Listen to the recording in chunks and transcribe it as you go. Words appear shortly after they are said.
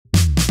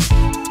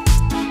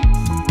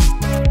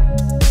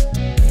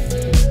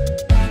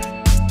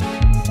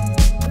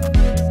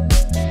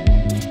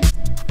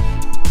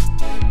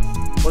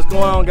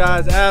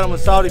guys? Adam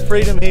with Salty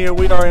Freedom here.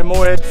 We are in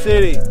Morehead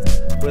City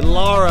with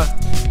Laura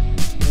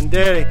and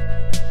Daddy.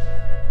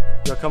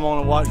 Y'all come on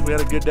and watch. We had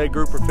a good day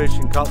grouper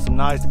fishing, caught some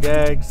nice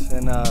gags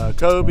and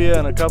cobia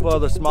and a couple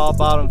other small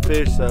bottom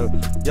fish. So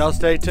y'all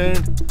stay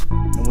tuned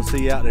and we'll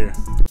see you out there.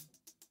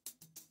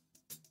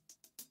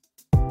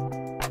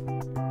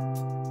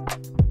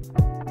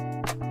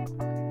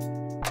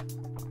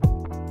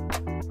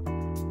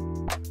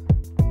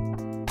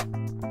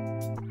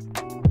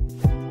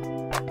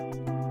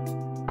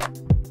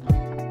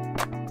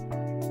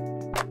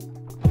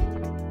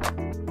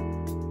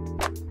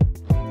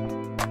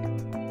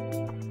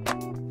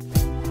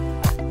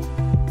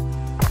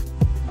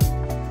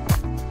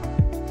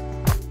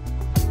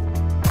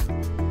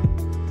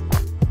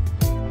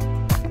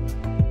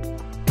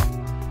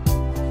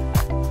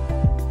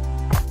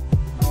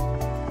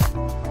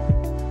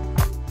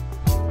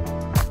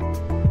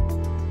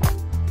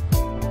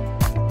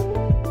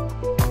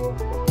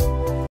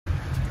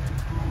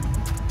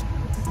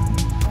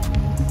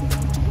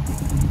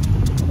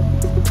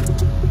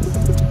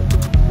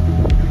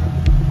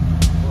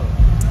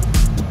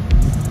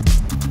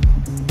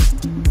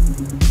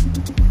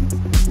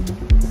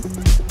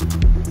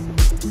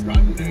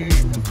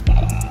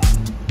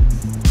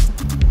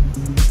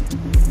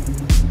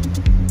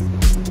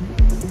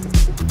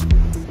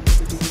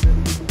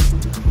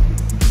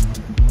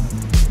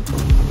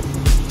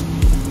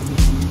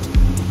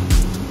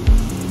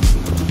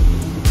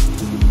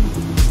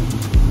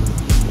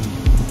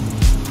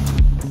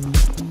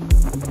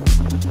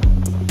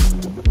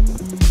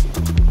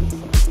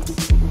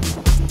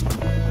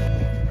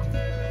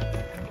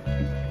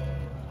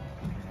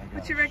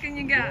 What you reckon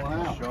you got?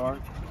 Wow. Shark.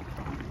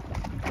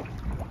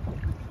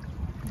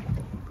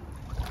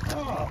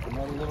 Oh,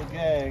 another little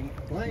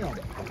gag. Blam.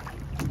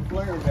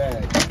 Flare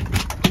gag.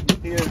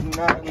 He is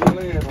not in the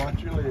lid.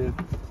 Watch your lid.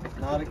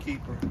 Not a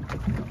keeper.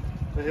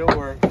 But he'll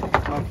work.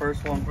 My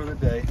first one for the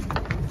day.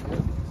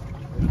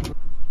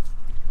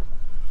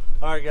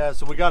 Alright guys,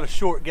 so we got a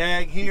short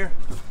gag here.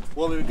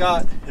 What we've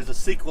got is a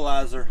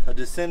seaqulizer, a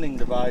descending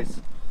device.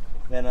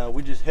 And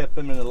we just hip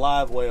him in a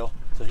live well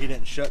so he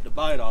didn't shut the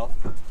bite off.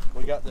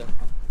 We got the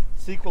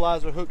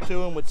seaqulizer hooked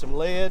to him with some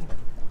lead.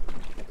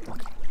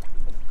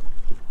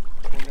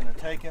 We're going to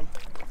take him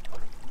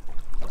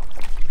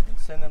and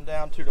send him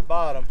down to the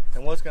bottom.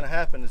 And what's going to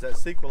happen is that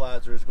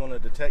seaqulizer is going to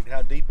detect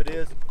how deep it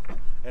is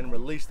and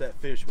release that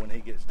fish when he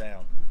gets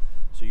down.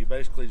 So you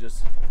basically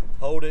just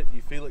hold it,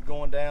 you feel it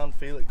going down.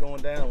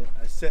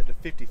 It's set to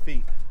 50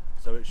 feet.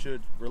 So it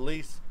should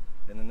release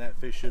and then that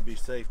fish should be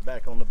safe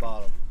back on the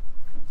bottom.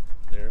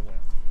 There it went.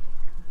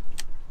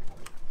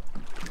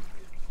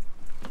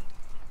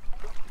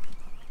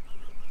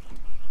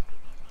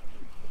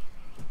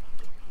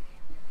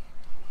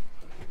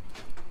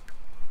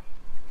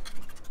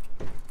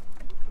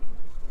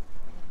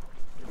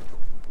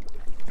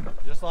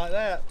 Just like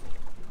that,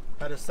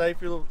 how to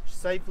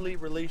safely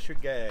release your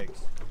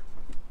gags.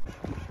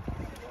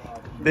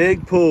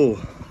 Big pull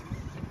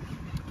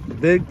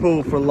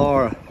for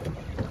Laura.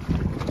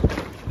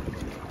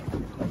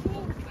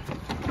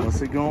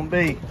 What's it gonna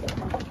be?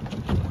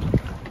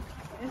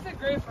 It's a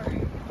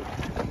grouper.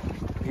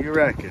 You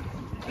reckon?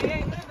 He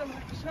ain't moving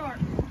like a shark.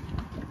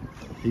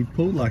 He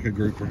pulled like a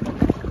grouper.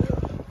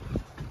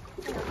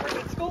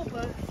 It's school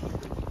bus.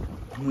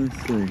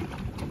 Let's see.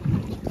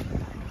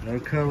 No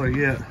color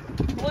yet.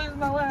 Blue's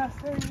my last.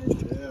 There he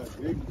is. Yeah,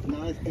 big,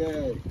 nice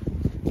gag.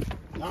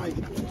 Nice.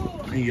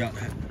 He got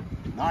that.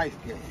 Nice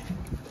gag.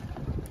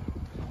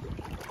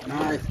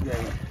 Nice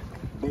gag.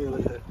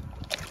 Billy.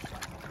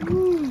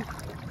 Woo.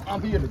 I'll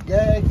be the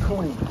gag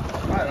queen.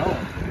 Right on.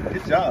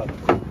 Good job.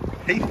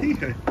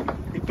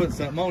 He put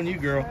something on you,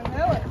 girl. I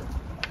know it.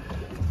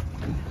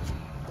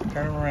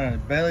 Turn him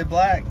around. Belly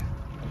black.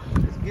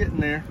 It's getting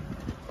there.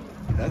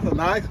 That's a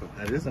nice one.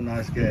 That is a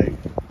nice gag.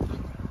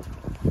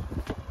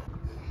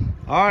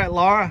 All right,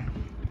 Laura.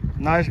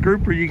 Nice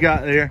grouper you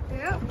got there.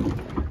 Yep.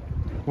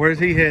 Where's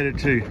he headed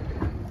to?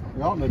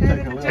 We ought to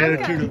take a look.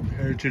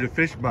 Headed to the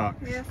fish box.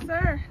 Yes,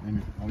 sir.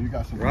 Oh, you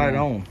got some. Right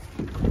on.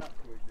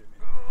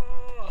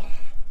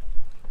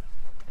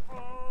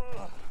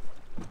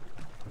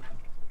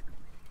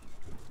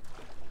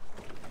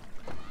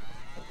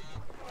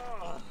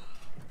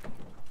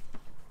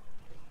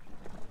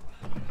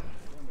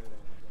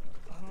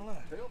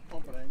 Tail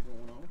pumping ain't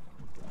going on.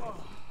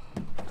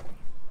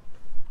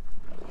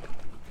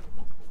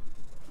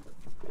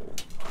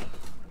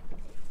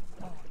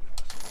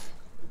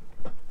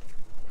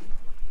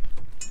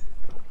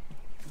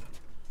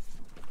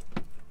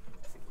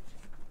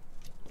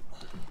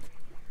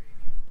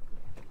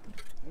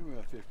 Maybe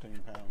a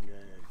 15-pound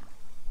gag.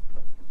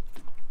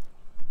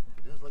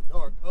 It does look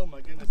dark. Oh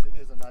my goodness, it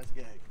is a nice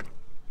gag.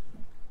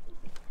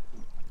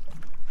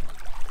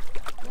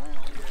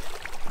 Round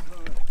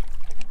gag.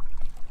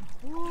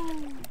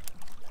 Woo.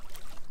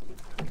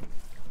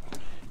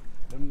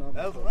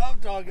 That's what I'm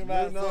talking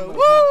about. New So, numbers,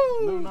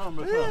 woo! New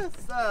numbers,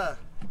 huh?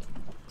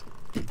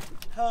 Yes,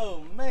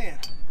 oh man,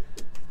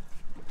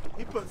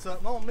 he put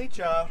something on me,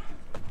 child.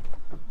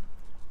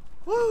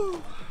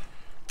 Woo!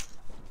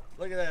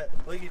 Look at that.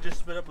 Look, you just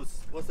spit up a,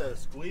 what's that, a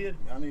squid?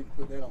 I need to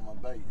put that on my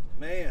bait.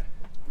 Man.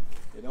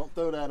 Yeah, don't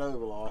throw that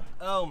over, Laura.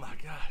 Oh my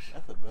gosh.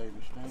 That's a baby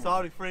stand.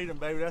 Saudi freedom,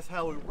 baby. That's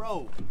how we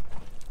roll.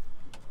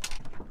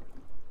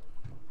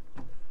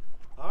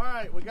 All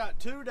right, we got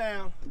 2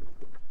 down.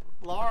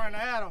 Laura and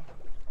Adam.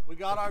 We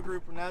got our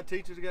grouper now.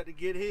 Teacher's got to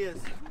get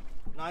his.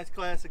 Nice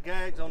class of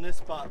gags on this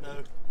spot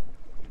though.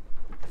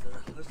 So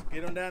let's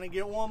get them down and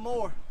get one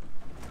more.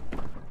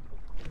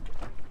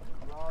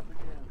 Rods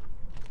again.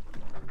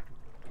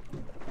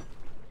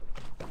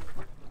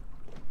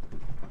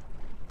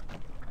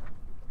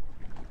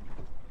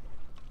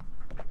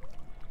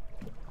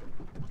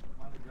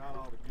 Might have got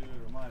all the good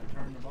or might have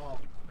turned them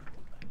off.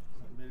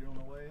 Something bit it on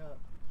the way up.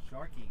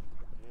 Sharky.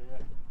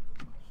 Yeah.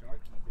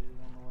 Sharky bit it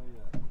on the way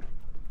up.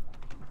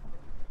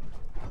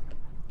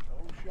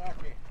 Oh,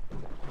 Shocky.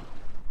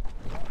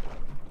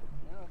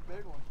 Yeah,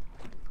 big one.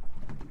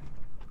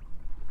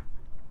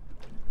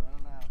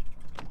 Running out.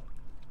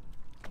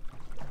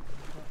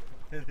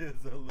 It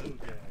is a little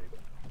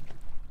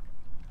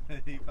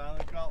gag. He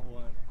finally caught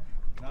one.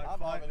 Not I've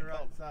quite the already right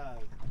caught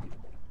size.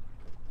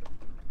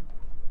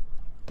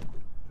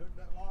 Took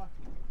that line?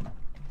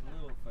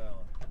 Little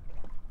fella.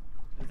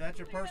 Is that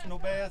your personal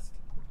best?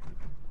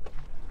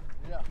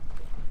 Yeah.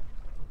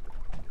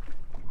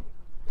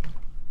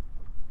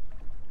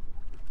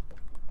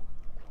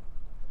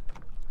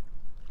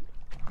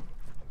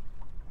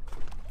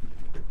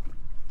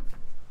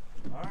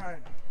 All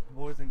right,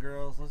 boys and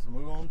girls, let's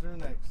move on to the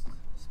next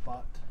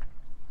spot.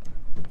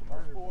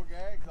 First 4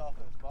 gags off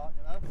that spot,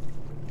 you know?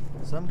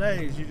 Some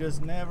days you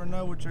just never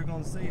know what you're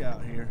gonna see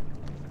out here.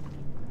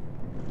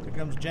 Here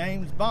comes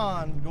James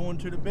Bond going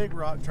to the Big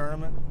Rock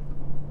tournament.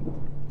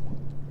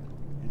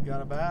 He's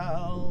got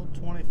about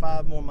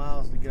 25 more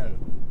miles to go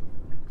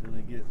till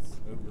he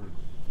gets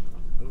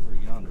over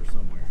yonder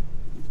somewhere.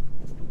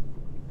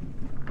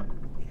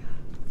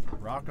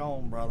 Rock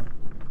on, brother.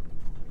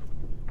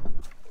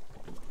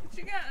 What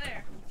you got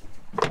there?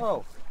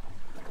 Oh,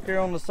 here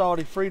on the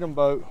Saudi Freedom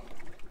boat,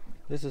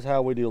 this is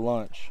how we do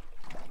lunch.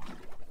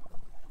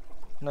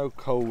 No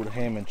cold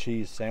ham and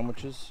cheese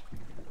sandwiches.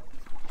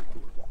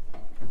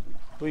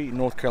 We eat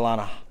North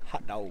Carolina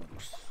hot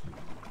dogs.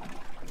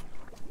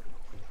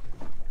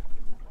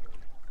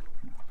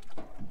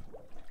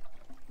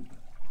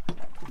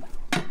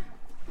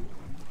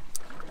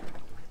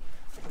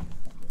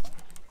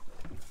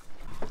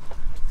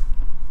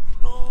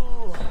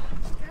 Oh,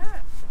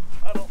 Yeah.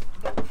 I don't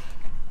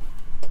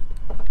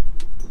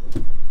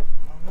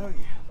know yet.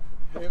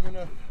 Heavy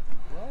enough.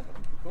 Well,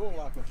 cool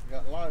like it's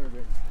got lighter than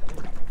it.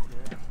 Yeah. I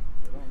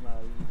don't know.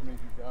 It just means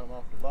you got them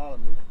off the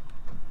bottom.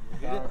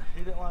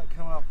 He didn't like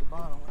coming off the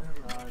bottom,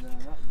 whatever. Alright, now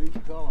that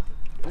deep color.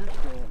 This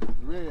one,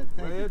 red,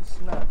 pink. Red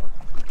snapper.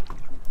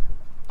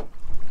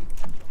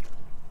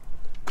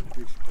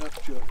 It's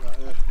upchuck right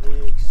there.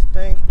 The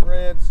extinct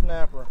red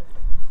snapper.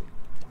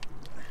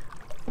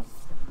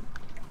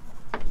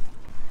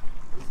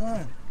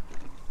 Son,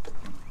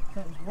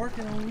 something's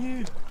working on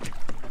you.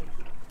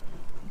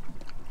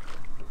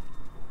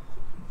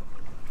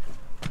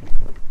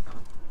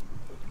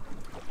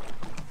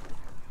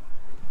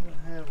 What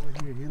have we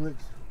here? He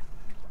looks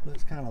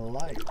kind of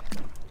light.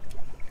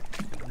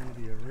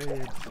 Maybe a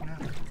red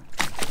snapper.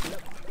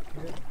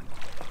 Yep.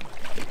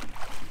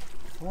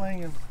 Fling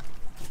him.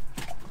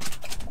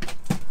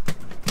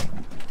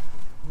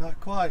 Not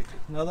quite.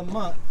 Another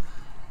month.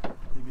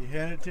 He'll be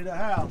headed to the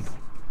house.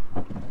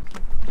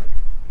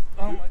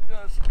 Oh my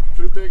gosh.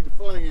 Too big to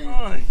fling in.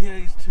 Oh yeah,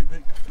 he's too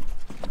big.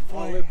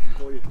 I'll lift him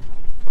for you.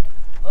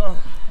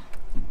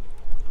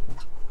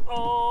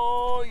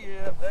 Oh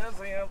yeah, that's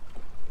him.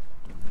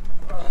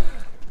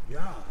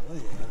 Yeah,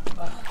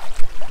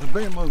 the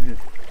big move here.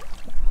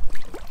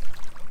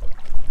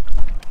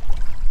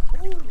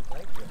 Thank you.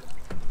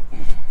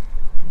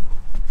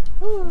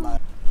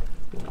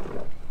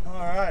 All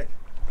right.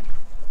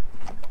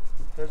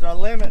 There's our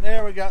limit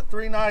there. We got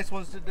 3 nice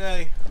ones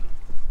today.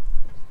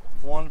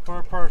 1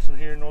 per person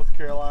here in North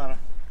Carolina.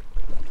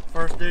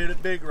 First day of the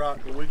Big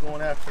Rock, but we're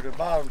going after the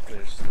bottom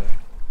fish. So.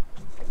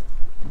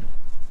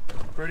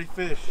 Pretty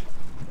fish.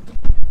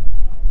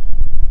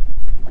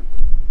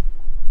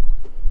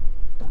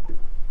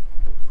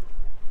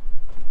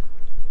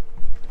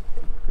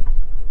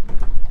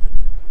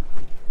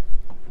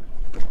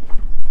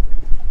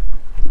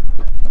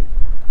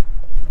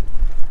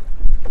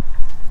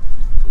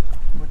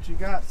 What you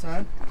got,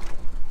 son?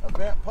 A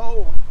bent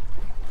pole.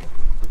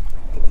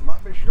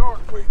 Might be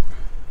shark week.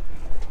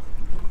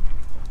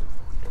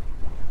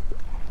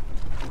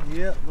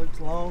 Yep, looks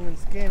long and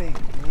skinny.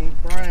 He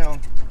ain't brown.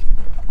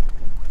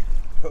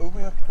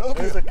 Cobia.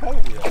 There's a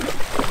cobia.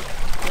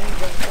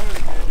 Things ain't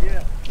burning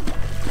yet.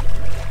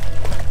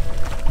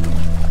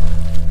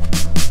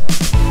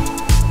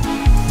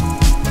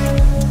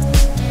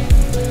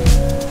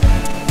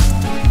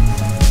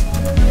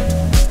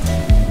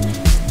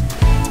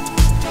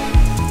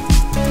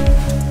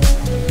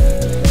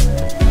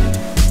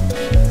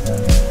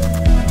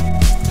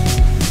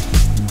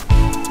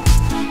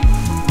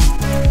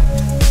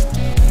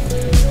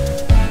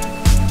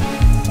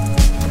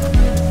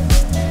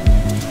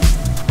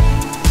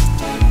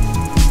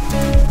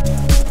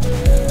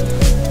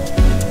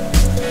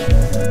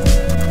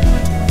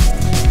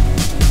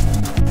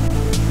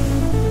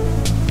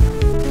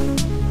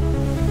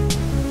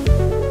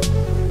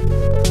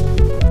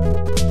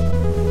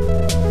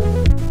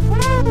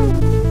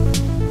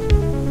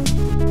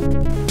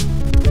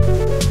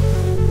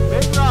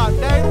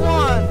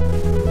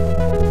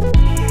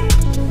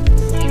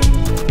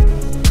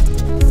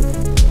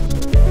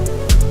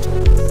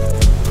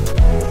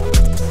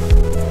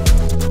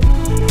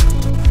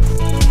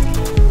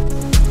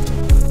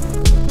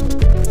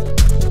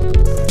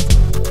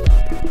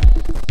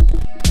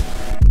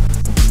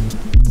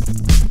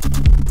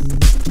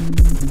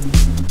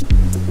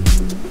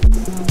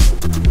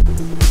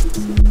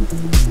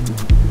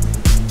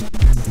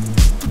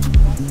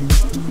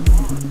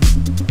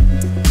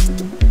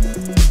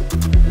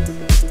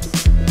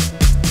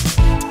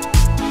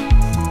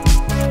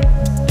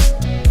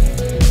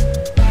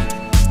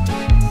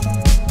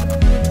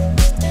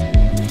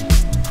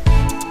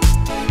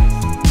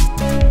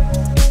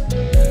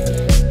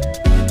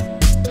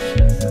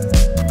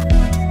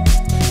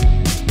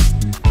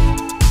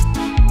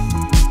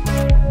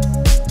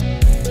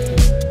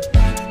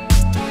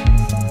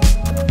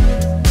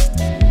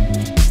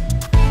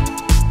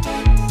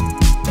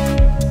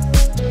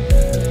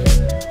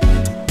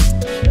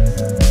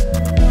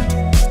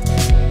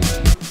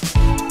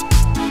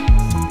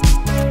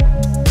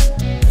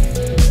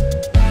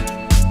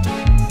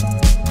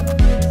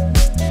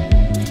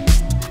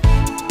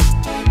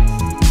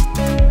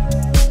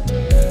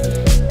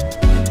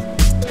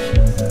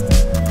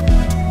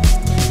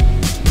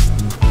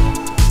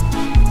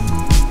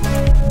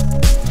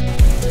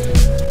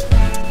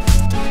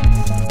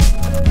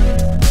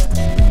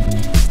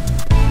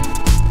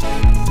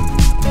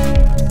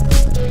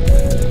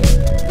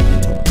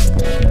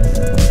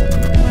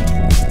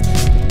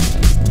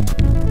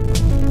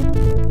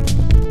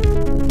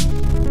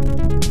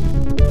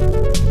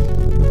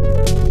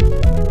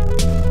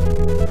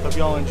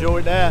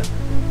 enjoyed that.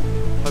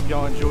 Hope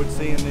y'all enjoyed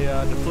seeing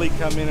the fleet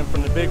come in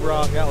from the big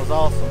rock. That was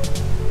awesome.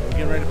 We're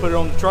getting ready to put it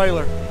on the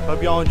trailer.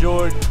 Hope y'all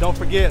enjoyed. Don't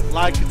forget,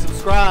 like and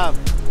subscribe.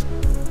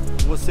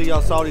 We'll see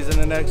y'all salties in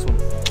the next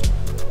one.